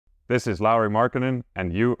This is Lauri Markkanen,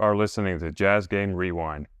 and you are listening to Jazz Game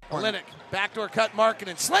Rewind. Olynyk, backdoor cut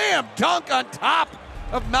Markkanen, slam, dunk on top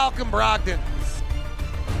of Malcolm Brogdon.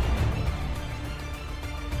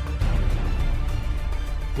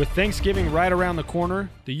 With Thanksgiving right around the corner,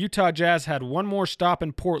 the Utah Jazz had one more stop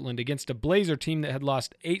in Portland against a Blazer team that had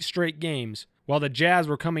lost 8 straight games, while the Jazz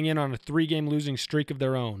were coming in on a 3-game losing streak of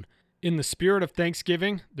their own. In the spirit of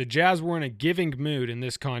Thanksgiving, the Jazz were in a giving mood in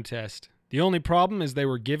this contest. The only problem is they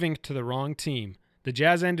were giving to the wrong team. The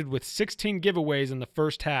Jazz ended with 16 giveaways in the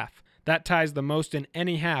first half. That ties the most in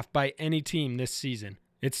any half by any team this season.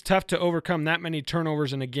 It's tough to overcome that many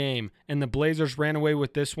turnovers in a game, and the Blazers ran away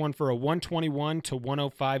with this one for a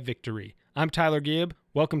 121-105 victory. I'm Tyler Gibb.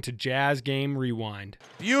 Welcome to Jazz Game Rewind.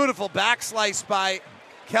 Beautiful back slice by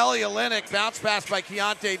Kelly Olynyk. Bounce pass by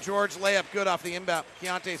Keyonte George. Layup good off the inbound.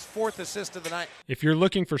 Keyonte's 4th assist of the night. If you're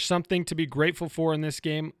looking for something to be grateful for in this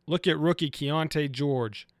game, look at rookie Keyonte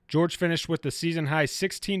George. George finished with the season-high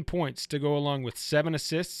 16 points to go along with 7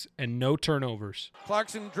 assists and no turnovers.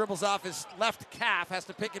 Clarkson dribbles off his left calf, has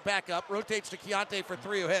to pick it back up, rotates to Keyonte for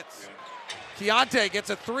 3 who hits. Keyonte gets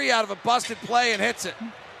a 3 out of a busted play and hits it.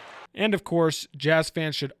 And of course, Jazz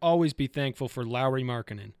fans should always be thankful for Lauri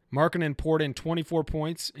Markkanen. Markkanen poured in 24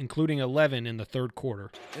 points, including 11 in the third quarter.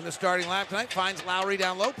 In the starting lineup tonight, finds Lauri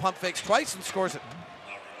down low, pump fakes twice and scores it.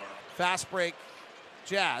 Fast break.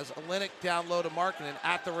 Jazz, Olynyk down low to Markkanen,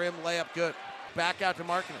 at the rim, layup good. Back out to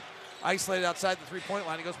Markkanen. Isolated outside the three-point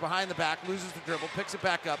line. He goes behind the back, loses the dribble, picks it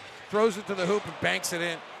back up, throws it to the hoop, and banks it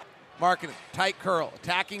in. Markkanen, tight curl,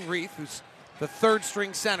 attacking Reith, who's the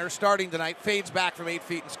third-string center, starting tonight, fades back from 8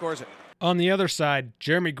 feet and scores it. On the other side,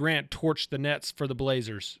 Jeremy Grant torched the Nets for the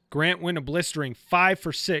Blazers. Grant went a blistering 5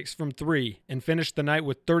 for 6 from 3 and finished the night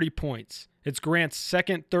with 30 points. It's Grant's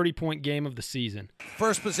second 30-point game of the season.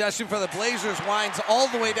 First possession for the Blazers winds all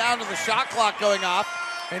the way down to the shot clock going off,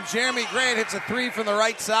 and Jeremy Grant hits a 3 from the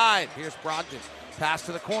right side. Here's Brogdon. Pass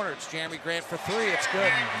to the corner. It's Jeremy Grant for 3. It's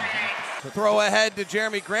good. Throw ahead to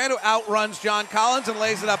Jeremy Grant, who outruns John Collins and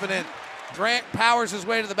lays it up and in. Grant powers his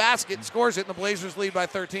way to the basket and scores it, and the Blazers lead by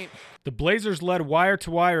 13. The Blazers led wire to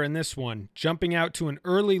wire in this one, jumping out to an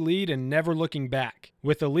early lead and never looking back.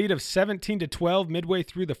 With a lead of 17-12 midway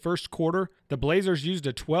through the first quarter, the Blazers used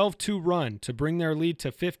a 12-2 run to bring their lead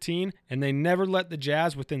to 15, and they never let the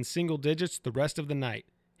Jazz within single digits the rest of the night.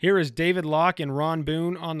 Here is David Locke and Ron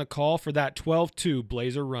Boone on the call for that 12-2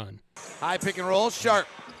 Blazer run. High pick and roll, Sharp.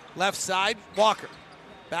 Left side, Walker.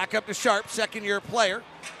 Back up to Sharp, second-year player.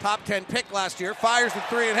 Top 10 pick last year. Fires the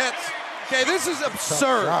 3 and hits. Okay, this is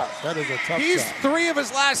absurd. That is a tough He's shot. 3 of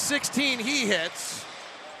his last 16 he hits.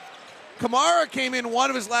 Kamara came in 1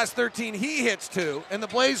 of his last 13 he hits 2. And the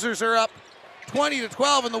Blazers are up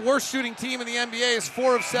 20-12, and the worst shooting team in the NBA is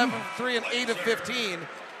 4 of 7 from 3 and 8 of 15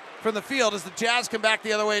 from the field as the Jazz come back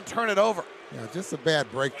the other way and turn it over. Yeah, just a bad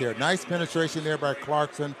break there. Nice penetration there by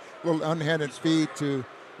Clarkson. Little unhanded feed to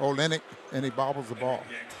Olynyk, and he bobbles the ball.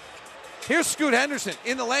 Here's Scoot Henderson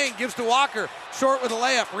in the lane, gives to Walker, short with a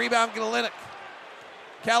layup, rebound to Olynyk.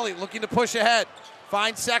 Kelly looking to push ahead,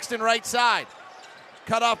 finds Sexton right side.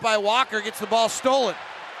 Cut off by Walker, gets the ball stolen.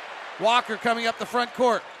 Walker coming up the front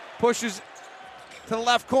court, pushes to the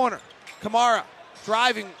left corner. Kamara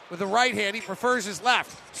driving with the right hand, he prefers his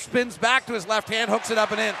left. Spins back to his left hand, hooks it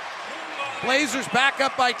up and in. Blazers back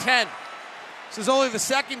up by 10. This is only the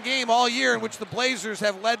second game all year in which the Blazers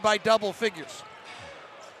have led by double figures.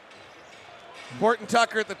 Horton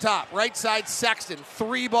Tucker at the top. Right side, Sexton.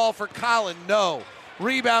 3 ball for Collin. No.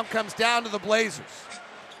 Rebound comes down to the Blazers.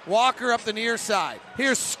 Walker up the near side.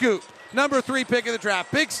 Here's Scoot. Number 3 pick of the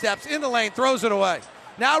draft. Big steps in the lane. Throws it away.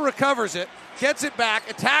 Now recovers it. Gets it back.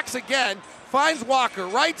 Attacks again. Finds Walker.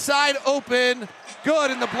 Right side open.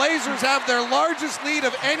 Good. And the Blazers have their largest lead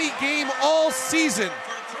of any game all season.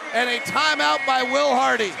 And a timeout by Will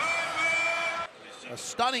Hardy. A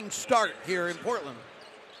stunning start here in Portland,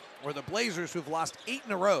 where the Blazers, who've lost 8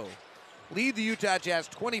 in a row, lead the Utah Jazz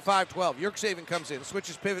 25-12. Yurtseven comes in,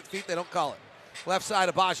 switches pivot feet, they don't call it. Left side,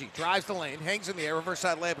 Agbaji drives the lane, hangs in the air, reverse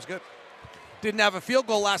side layup is good. Didn't have a field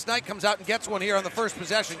goal last night, comes out and gets one here on the first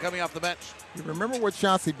possession coming off the bench. You remember what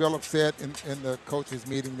Chauncey Billups said in the coaches'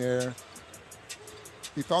 meeting there?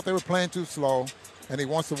 He thought they were playing too slow, and he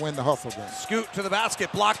wants to win the hustle game. Scoot to the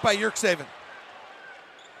basket, blocked by Yurtseven.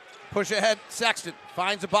 Push ahead, Sexton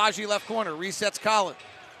finds Agbaji left corner, resets Collin.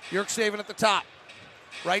 Yurtseven at the top.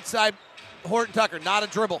 Right side, Horton Tucker, not a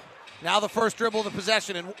dribble. Now the first dribble of the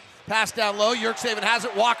possession and pass down low. Yurtseven has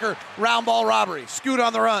it. Walker, round ball robbery. Scoot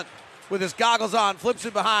on the run with his goggles on, flips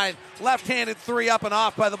it behind. Left-handed 3 up and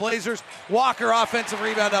off by the Blazers. Walker offensive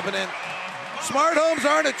rebound up and in. Smart homes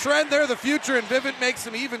aren't a trend, they're the future, and Vivint makes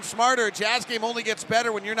them even smarter. A Jazz game only gets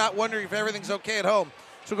better when you're not wondering if everything's okay at home.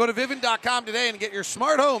 So go to Vivint.com today and get your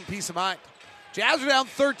smart home peace of mind. Jazz are down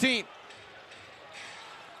 13.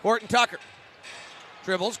 Horton Tucker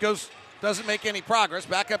dribbles, doesn't make any progress.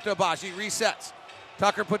 Back up to Agbaji, resets.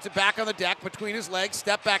 Tucker puts it back on the deck between his legs.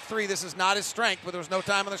 Step back three. This is not his strength, but there was no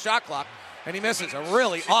time on the shot clock. And he misses. A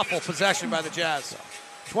really awful possession by the Jazz.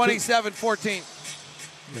 27-14.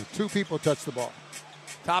 Yeah, 2 people touched the ball.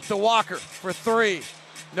 Top to Walker for 3.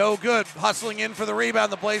 No good. Hustling in for the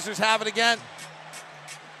rebound. The Blazers have it again.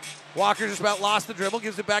 Walker just about lost the dribble.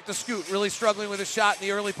 Gives it back to Scoot. Really struggling with his shot in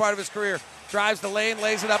the early part of his career. Drives the lane,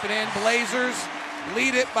 lays it up and in. Blazers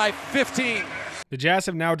lead it by 15. The Jazz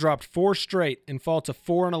have now dropped 4 straight and fall to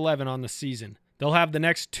 4-11 on the season. They'll have the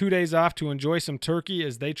next 2 days off to enjoy some turkey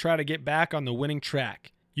as they try to get back on the winning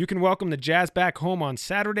track. You can welcome the Jazz back home on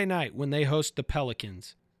Saturday night when they host the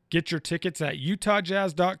Pelicans. Get your tickets at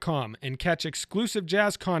utahjazz.com and catch exclusive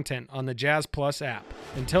Jazz content on the Jazz Plus app.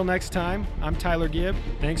 Until next time, I'm Tyler Gibb.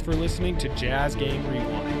 Thanks for listening to Jazz Game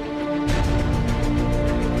Rewind.